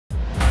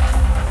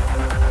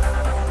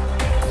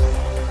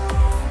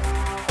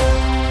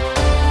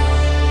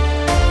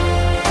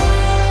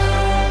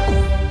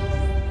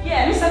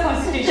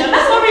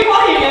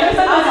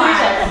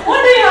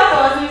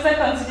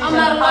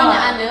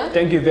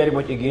thank you very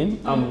much again.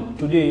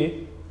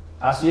 Today,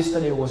 as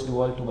yesterday was the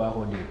World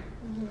Tobacco Day,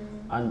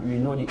 and we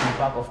know the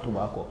impact of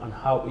tobacco and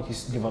how it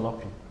is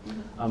developing.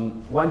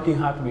 One thing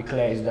has to be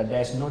clear is that there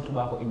is no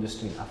tobacco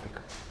industry in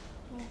Africa.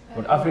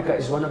 But Africa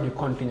is one of the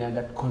continents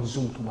that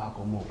consume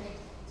tobacco more.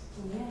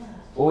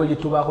 All the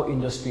tobacco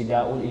industry, they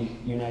are all in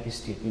United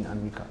States, in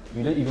America.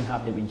 We don't even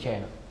have them in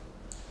China.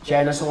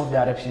 China, some of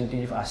their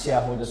representatives are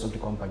shareholders of the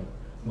company,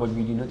 but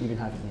we do not even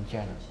have it in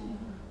China.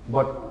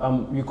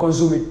 But we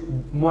consume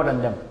it more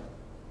than them.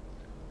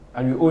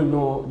 And we all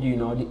know,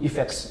 the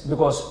effects,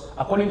 because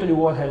according to the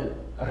World Health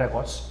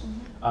Records,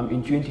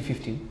 in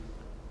 2015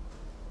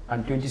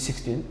 and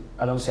 2016,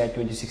 alongside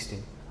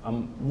 2016,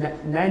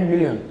 9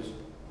 million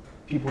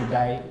people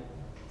die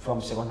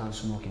from secondhand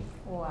smoking.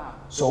 Wow.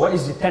 So what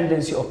is the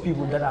tendency of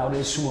people that are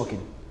already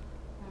smoking?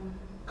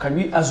 Can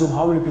we assume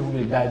how many people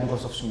will die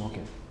because of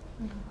smoking?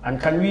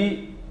 And can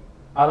we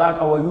allow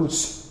our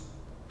youths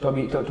to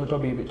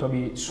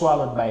be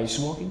swallowed by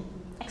smoking?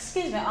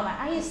 Excuse me, Omar,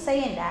 are you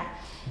saying that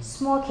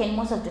smoking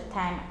most of the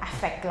time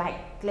affect, like,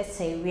 let's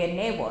say we are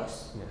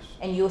neighbors,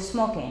 and you're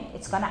smoking,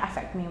 it's gonna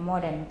affect me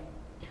more than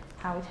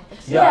how it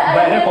affects you?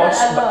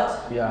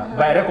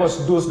 By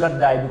records, those that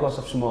die because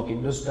of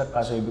smoking, those that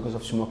pass away because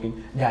of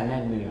smoking, there are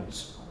 9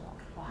 millions.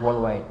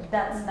 Worldwide.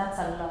 That's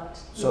a lot.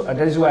 So that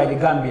is why the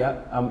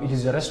Gambia, it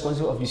is the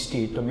responsibility of the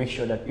state to make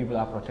sure that people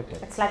are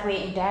protected. It's like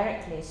we're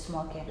indirectly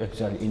smoking.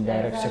 Exactly,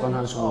 indirect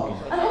second-hand smoking.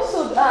 And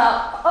also,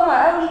 Omar,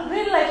 I would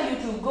really like you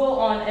to go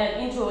on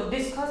into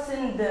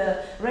discussing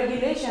the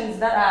regulations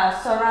that are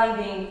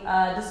surrounding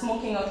the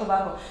smoking of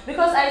tobacco.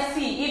 Because I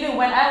see, even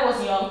when I was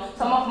young,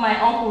 some of my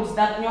uncles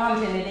that and I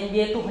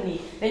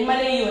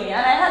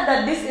heard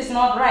that this is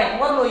not right.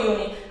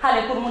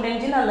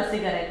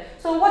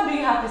 So what do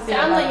you have to say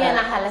about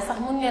that?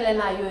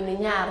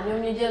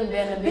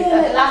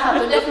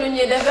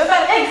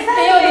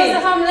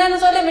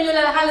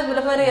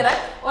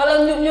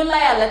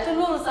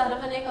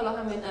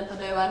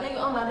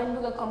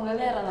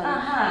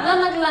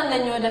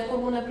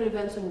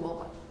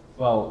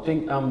 Wow, I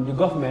think the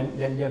government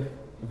then have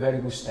very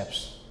good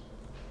steps.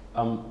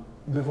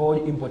 Before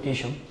the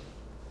importation,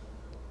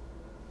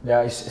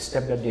 there is a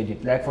step that they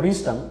did. Like for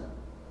instance,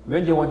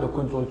 when they want to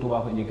control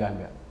tobacco in the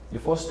Gambia, the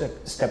first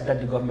step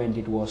that the government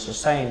did was to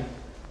sign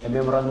a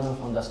memorandum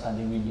of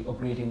understanding with the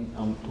operating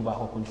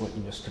tobacco control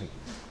industry.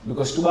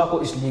 Because tobacco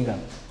is legal.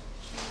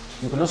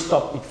 You cannot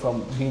stop it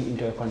from being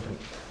into a country.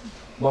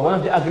 But one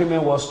of the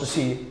agreement was to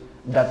say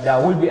that there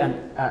will be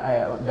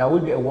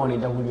a warning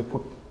that will be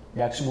put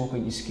that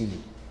smoking is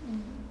killing.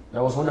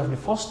 That was one of the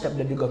first steps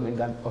that the government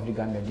of the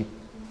Gambia did.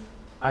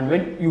 And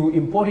when you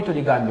import it to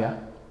the Gambia,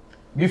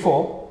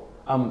 before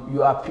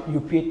you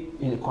paid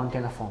in a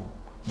container form,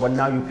 but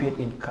now you paid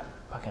in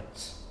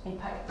packets.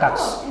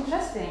 Tax. Oh,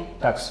 interesting.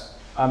 Tax.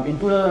 In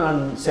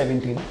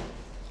 2017,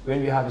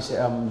 when we have the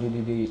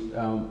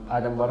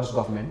Adam Barrow's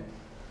government,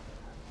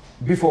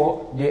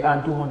 before they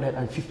earned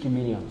 250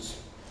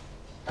 millions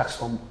tax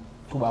from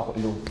tobacco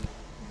alone.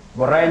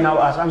 But right now,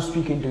 as I'm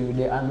speaking to you,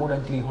 they earn more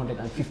than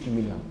 350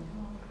 million.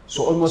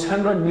 So almost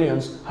 100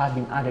 millions have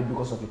been added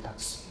because of the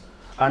tax.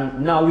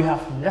 And now we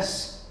have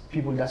less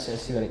people that sell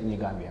cigarettes in the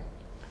Gambia.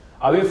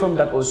 Away from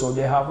that also,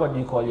 they have what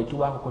they call the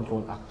Tobacco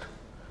Control Act.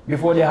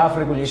 Before they have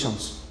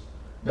regulations,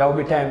 there will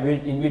be time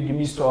in which the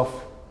Minister of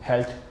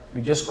Health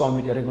will just come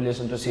with a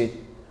regulation to say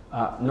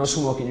no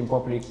smoking in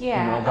public,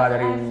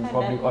 gathering,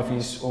 public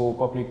office or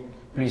public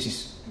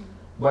places.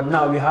 But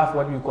now we have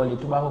what we call the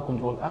Tobacco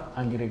Control Act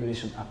and the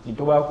Regulation Act. The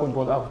Tobacco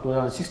Control Act of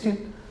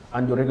 2016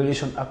 and the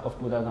Regulation Act of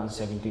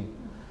 2017.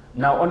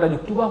 Now under the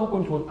Tobacco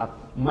Control Act,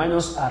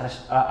 minors are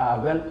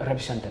well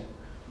represented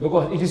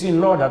because it is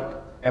in law that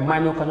a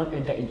minor cannot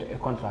enter into a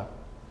contract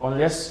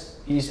unless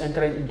he is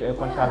entering into a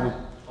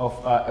contract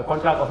a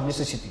contract of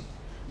necessity.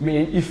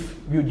 Meaning if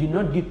you did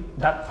not do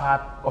that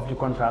part of the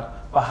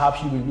contract,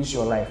 perhaps you will lose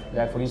your life.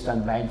 Like for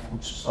instance, buying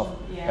food stuff.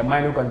 A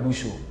minor can do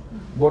so.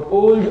 But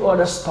all the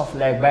other stuff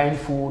like buying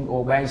food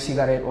or buying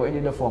cigarette or any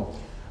other form,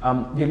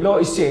 the law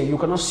is saying you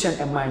cannot send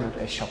a minor to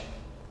a shop.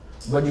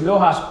 But the law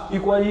has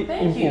equally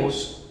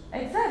imposed.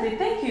 Exactly,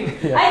 thank you.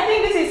 I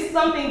think this is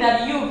something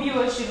that you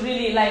viewers should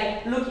really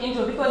look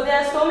into because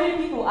there are so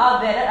many people out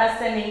there that are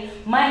sending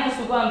minors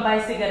to go and buy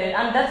cigarettes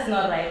and that's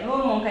not right.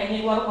 No one can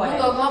need work on it.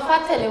 Ma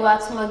fatali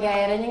wat suma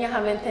gaay ñi nga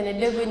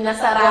xamantene degguñ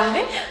nasaran bi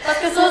parce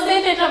que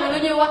société tam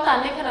lu ñuy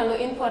waxtaan nek na lu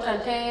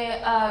important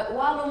té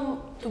walum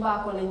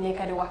tobacco lañ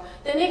nekk di wax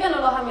té ni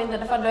kana lo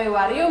xamantene dafa doy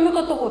war yow mi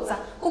ko tuxut sax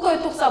ku koy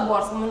tux sa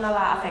bors mën na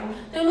la affect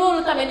té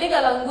lolu tamit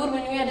digal nguur mi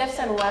ñu ngi def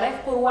sen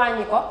waref pour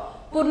wañi ko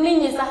pour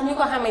nit ñi sax ñu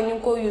ko xamé ñu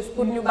ko use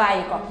pour ñu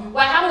bayyi ko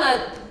way xam nga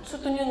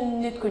surtout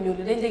ñun nit ko ñuul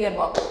dañ jëgër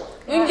bop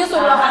ñu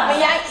gisul lo xam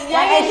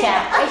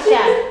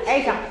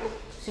Aïcha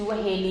su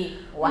waxé li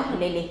wax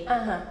lélé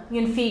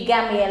ñun fi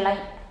Gambie la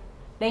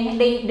dañ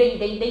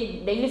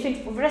li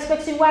fi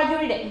respect ci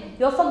wajuri de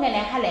yow foog nga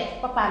né xalé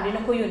papa dina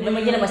ko yónni dama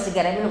jël ma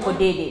cigarette dina ko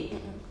dédé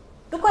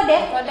du ko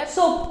def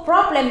so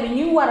problème bi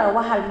ñu wara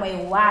waxal moy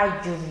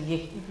wajur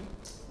yi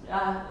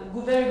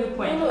Very good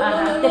point.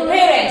 The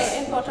parents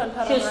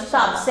should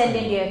stop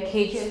sending their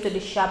kids to the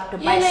shop to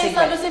buy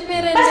cigarettes.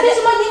 Parce que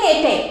su ma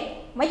jëlee tey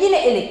ma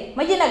jëlee ëllëg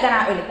ma jëlee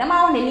gannaaw ëllëg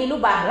damaa wax ne lii lu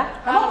baax la.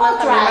 dama ko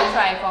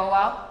try ko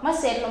waaw. ma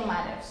seet lu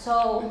ma def.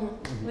 So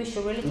we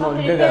should really talk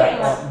to the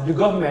parents. The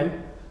government,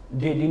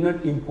 they did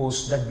not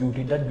impose that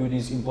duty. That duty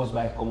is imposed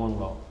by common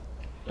law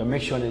to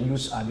make sure the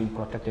youths are being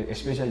protected,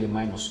 especially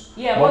minors.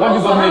 Yeah, but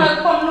also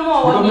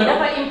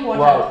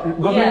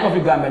government of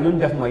the Gambia,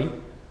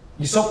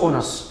 the sub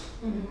owners,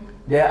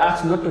 they are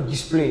asked not to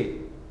display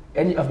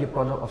any of the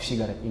product of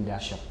cigarette in their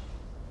shop,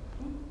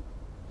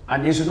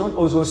 and they should not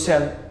also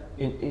sell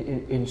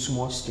in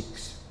small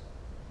sticks.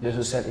 They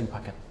should sell in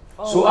packet.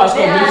 So as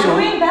they are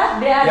doing that.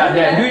 They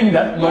are doing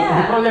that.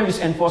 But the problem is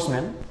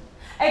enforcement.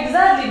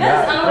 Exactly,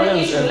 that's another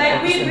issue.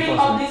 Like we bring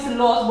up these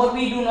laws, but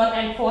we do not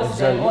enforce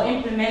them or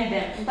implement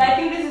them. So I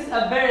think this is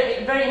a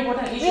very, very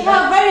important issue. We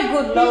have very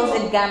good laws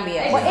in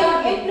Gambia, but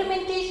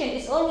implementation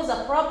is always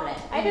a problem.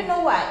 I don't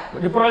know why.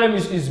 But the problem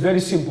is very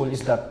simple: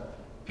 is that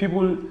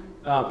people,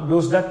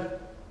 those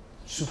that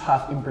should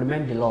have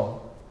implemented the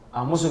law,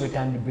 are most of the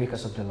time the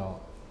breakers of the law.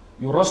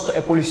 You rush to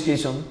a police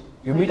station,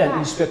 you meet an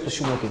inspector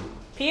smoking.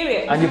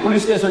 Period. And the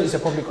police station is a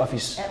public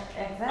office.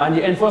 Exactly. And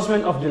the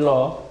enforcement of the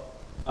law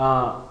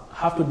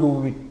have to do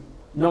with,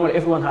 normally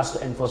everyone has to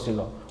enforce the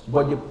law,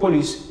 but the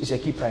police is a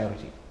key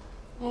priority.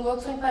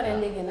 Exactly.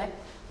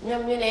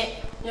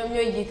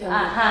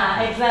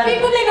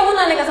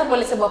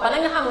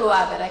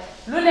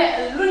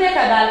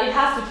 It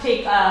has to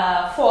take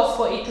force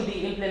for it to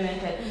be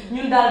implemented.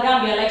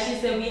 Gambia, like she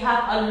said, we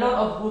have a lot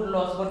of good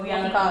laws, but we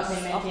are not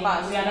implementing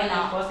it. We are not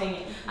enforcing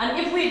it. And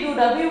if we do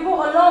that, we will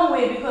go a long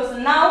way, because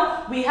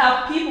now we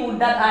have people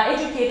that are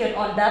educated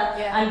on that,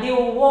 and they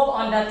will work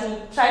on that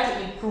to try to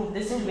improve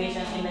the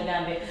situation in the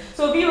Gambia.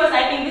 So viewers,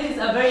 I think this is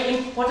a very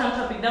important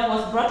topic that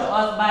was brought to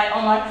us by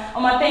Omar.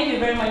 Omar, thank you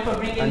very much for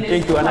bringing this.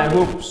 Thank you, and I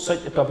hope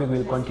such a topic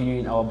will continue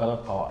in our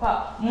ballot power.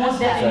 Most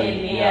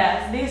definitely,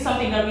 yes. This is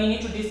something that we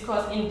need to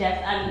discuss in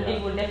depth, and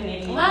it will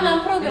definitely be discussed.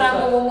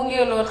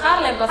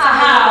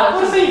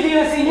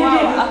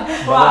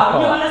 Wow,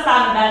 you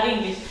understand that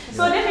English.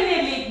 So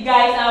definitely,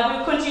 guys,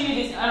 we'll continue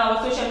this on our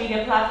social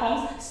media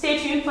platforms. Stay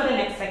tuned for the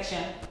next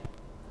section.